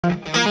Hey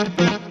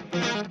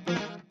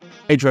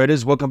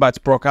traders, welcome back to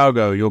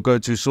Algo, your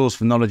go-to source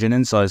for knowledge and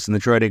insights in the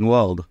trading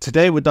world.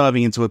 Today we're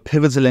diving into a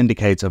pivotal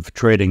indicator for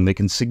trading that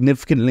can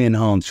significantly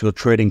enhance your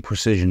trading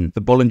precision,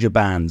 the Bollinger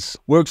Bands.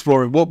 We're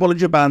exploring what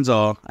Bollinger Bands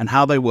are and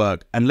how they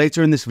work, and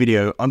later in this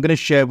video I'm going to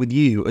share with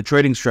you a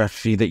trading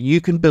strategy that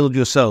you can build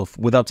yourself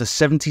with up to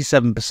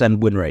 77%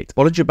 win rate.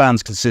 Bollinger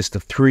Bands consist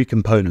of three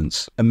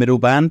components: a middle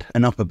band,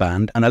 an upper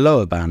band, and a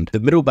lower band.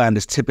 The middle band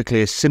is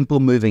typically a simple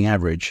moving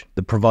average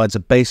that provides a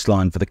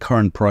baseline for the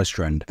current price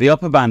trend. The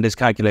upper band is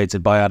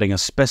calculated by adding a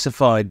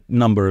specified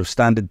number of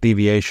standard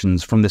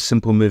deviations from the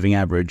simple moving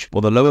average,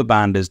 while the lower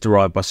band is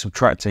derived by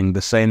subtracting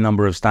the same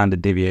number of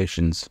standard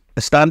deviations.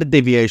 A standard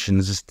deviation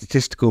is a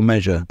statistical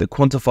measure that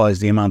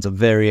quantifies the amount of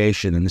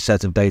variation in a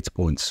set of data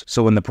points.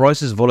 So when the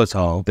price is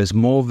volatile, there's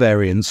more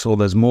variance or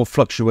there's more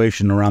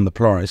fluctuation around the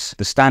price,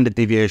 the standard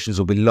deviations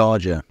will be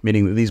larger,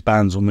 meaning that these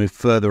bands will move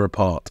further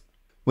apart.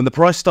 When the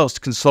price starts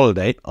to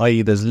consolidate,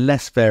 i.e. there's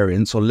less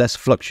variance or less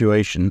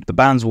fluctuation, the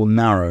bands will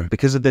narrow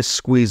because of this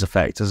squeeze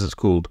effect, as it's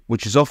called,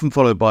 which is often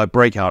followed by a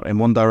breakout in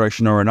one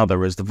direction or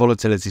another as the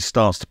volatility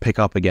starts to pick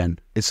up again.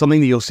 It's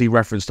something that you'll see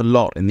referenced a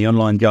lot in the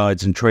online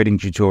guides and trading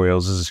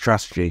tutorials as a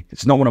strategy.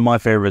 It's not one of my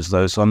favorites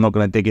though, so I'm not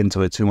going to dig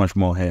into it too much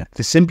more here.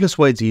 The simplest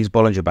way to use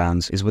Bollinger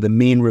Bands is with a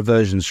mean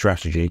reversion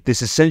strategy.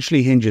 This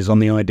essentially hinges on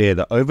the idea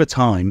that over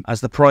time, as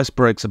the price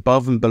breaks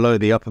above and below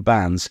the upper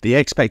bands, the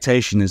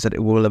expectation is that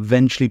it will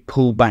eventually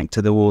pull back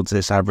towards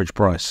this average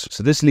price.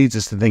 So this leads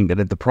us to think that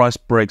if the price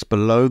breaks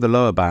below the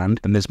lower band,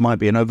 then this might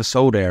be an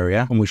oversold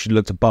area and we should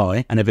look to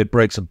buy, and if it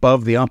breaks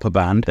above the upper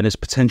band, then it's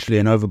potentially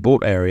an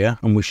overbought area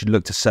and we should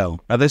look to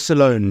sell. Now this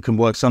alone can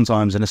work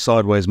sometimes in a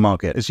sideways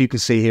market. As you can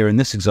see here in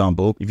this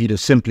example, if you'd have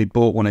simply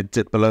bought when it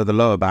dipped below the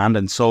lower band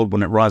and sold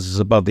when it rises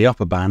above the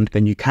upper band,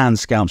 then you can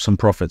scalp some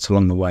profits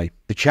along the way.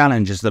 The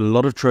challenge is that a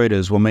lot of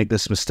traders will make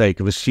this mistake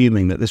of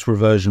assuming that this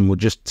reversion will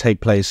just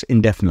take place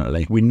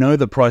indefinitely. We know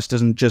that price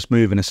doesn't just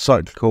move in a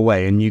cyclical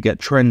way and you get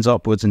trends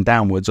upwards and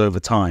downwards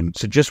over time.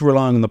 So just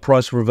relying on the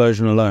price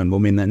reversion alone will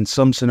mean that in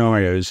some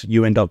scenarios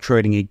you end up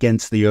trading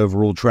against the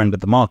overall trend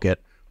of the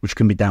market, which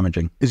can be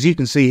damaging. As you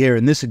can see here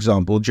in this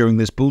example, during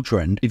this bull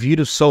trend, if you'd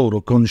have sold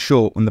or gone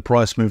short when the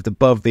price moved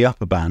above the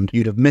upper band,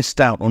 you'd have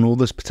missed out on all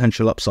this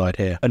potential upside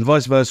here. And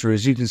vice versa,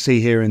 as you can see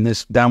here in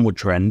this downward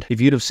trend, if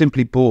you'd have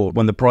simply bought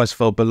when the price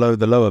fell below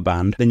the lower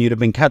band, then you'd have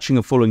been catching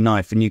a falling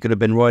knife and you could have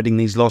been riding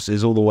these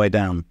losses all the way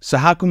down. So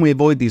how can we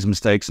avoid these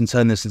mistakes and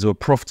turn this into a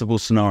profitable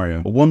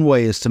scenario? Well, one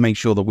way is to make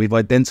sure that we've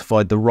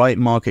identified the right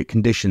market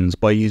conditions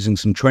by using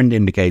some trend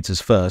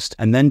indicators first,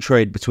 and then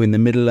trade between the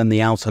middle and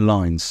the outer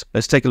lines.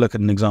 Let's take a look at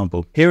an example.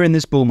 Here in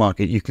this bull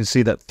market, you can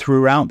see that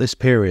throughout this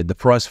period, the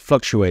price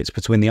fluctuates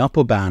between the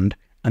upper band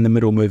and the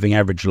middle moving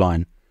average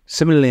line.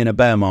 Similarly, in a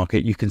bear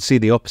market, you can see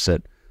the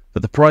opposite,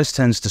 that the price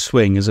tends to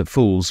swing as it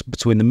falls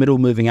between the middle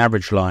moving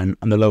average line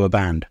and the lower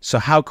band. So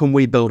how can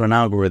we build an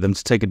algorithm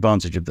to take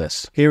advantage of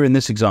this? Here in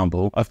this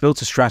example, I've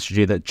built a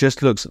strategy that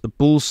just looks at the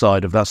bull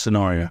side of that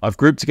scenario. I've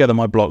grouped together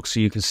my blocks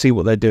so you can see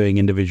what they're doing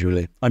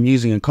individually. I'm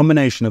using a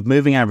combination of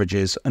moving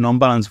averages and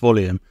unbalanced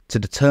volume to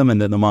determine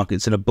that the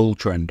market's in a bull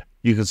trend.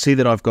 You can see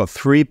that I've got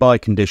three buy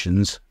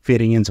conditions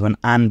feeding into an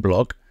AND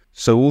block,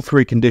 so all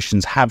three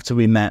conditions have to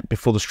be met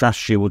before the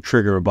strategy will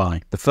trigger a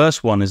buy. The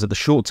first one is that the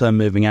short-term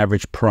moving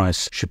average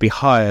price should be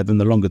higher than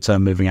the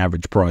longer-term moving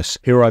average price.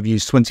 Here I've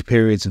used 20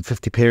 periods and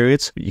 50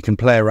 periods, but you can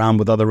play around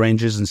with other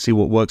ranges and see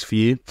what works for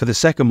you. For the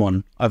second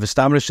one, I've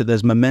established that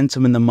there's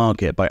momentum in the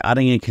market by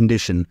adding a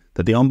condition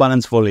that the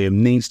unbalanced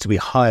volume needs to be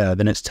higher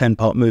than its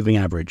 10-part moving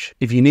average.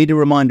 If you need a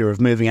reminder of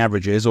moving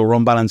averages or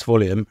unbalanced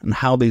volume and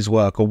how these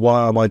work or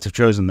why I might have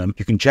chosen them,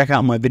 you can check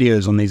out my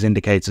videos on these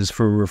indicators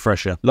for a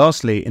refresher.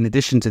 Lastly, in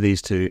addition to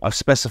these two, I've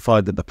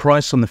specified that the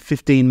price on the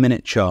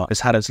 15-minute chart has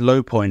had its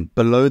low point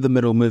below the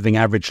middle moving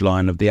average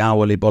line of the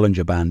hourly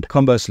Bollinger Band.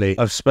 Conversely,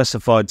 I've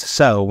specified to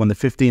sell when the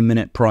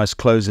 15-minute price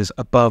closes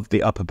above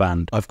the upper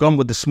band. I've gone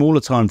with the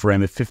smaller time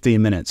frame of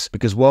 15 minutes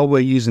because while we're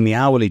using the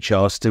hourly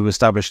charts to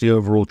establish the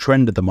overall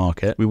trend of the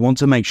market, we want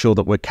to make sure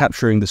that we're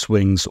capturing the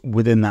swings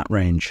within that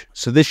range.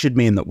 So this should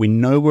mean that we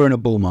know we're in a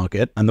bull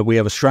market and that we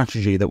have a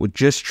strategy that would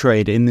just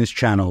trade in this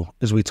channel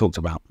as we talked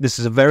about. This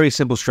is a very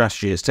simple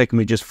strategy. It's taken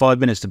me just 5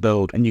 minutes to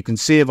build, and you can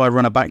see if I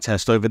run a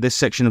backtest over this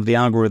section of the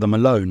algorithm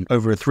alone,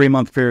 over a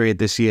 3-month period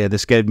this year,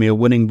 this gave me a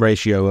winning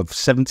ratio of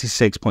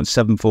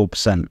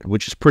 76.74%,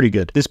 which is pretty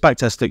good. This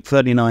backtest took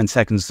 39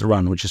 seconds to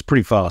run, which is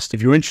pretty fast.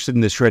 If you're interested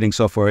in this trading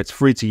software, it's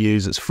free to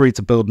use, it's free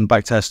to build and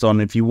backtest on.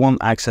 If you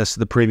want access to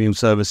the premium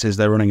services,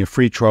 they're running a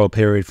free trial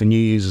period for new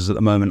users at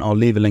the moment. I'll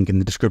leave a link in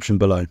the description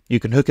below. You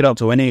can hook it up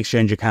to any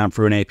exchange account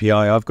through an API.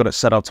 I've got it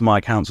set up to my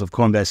accounts of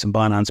Coinbase and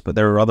Binance, but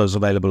there are others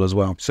available as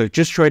well. So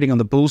just trading on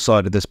the bull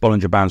side of this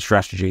Bollinger Band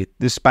strategy,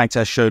 this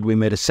backtest showed we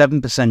made a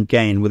 7%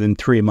 gain within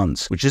 3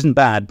 months, which isn't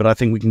bad, but I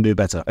think we can do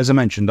better. As I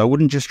mentioned, I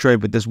wouldn't just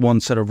trade with this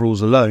one set of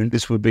rules alone.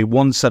 This would be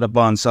one set of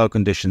buy and sell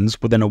conditions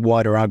within a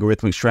wider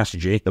algorithmic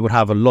strategy that would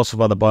have a lot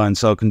of other buy and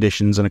sell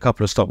conditions and a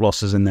couple of stop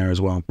losses in there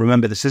as well.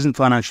 Remember, this isn't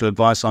financial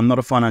advice. I'm not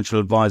a financial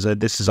advisor.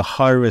 This this is a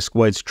high-risk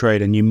way to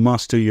trade and you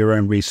must do your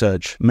own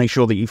research. Make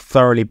sure that you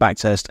thoroughly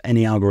backtest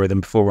any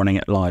algorithm before running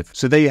it live.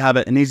 So there you have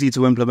it, an easy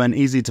to implement,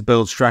 easy to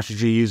build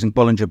strategy using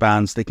Bollinger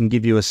Bands. They can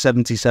give you a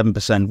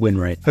 77% win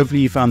rate.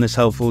 Hopefully you found this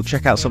helpful.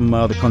 Check out some of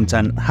my other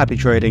content. Happy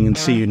trading and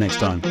see you next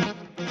time.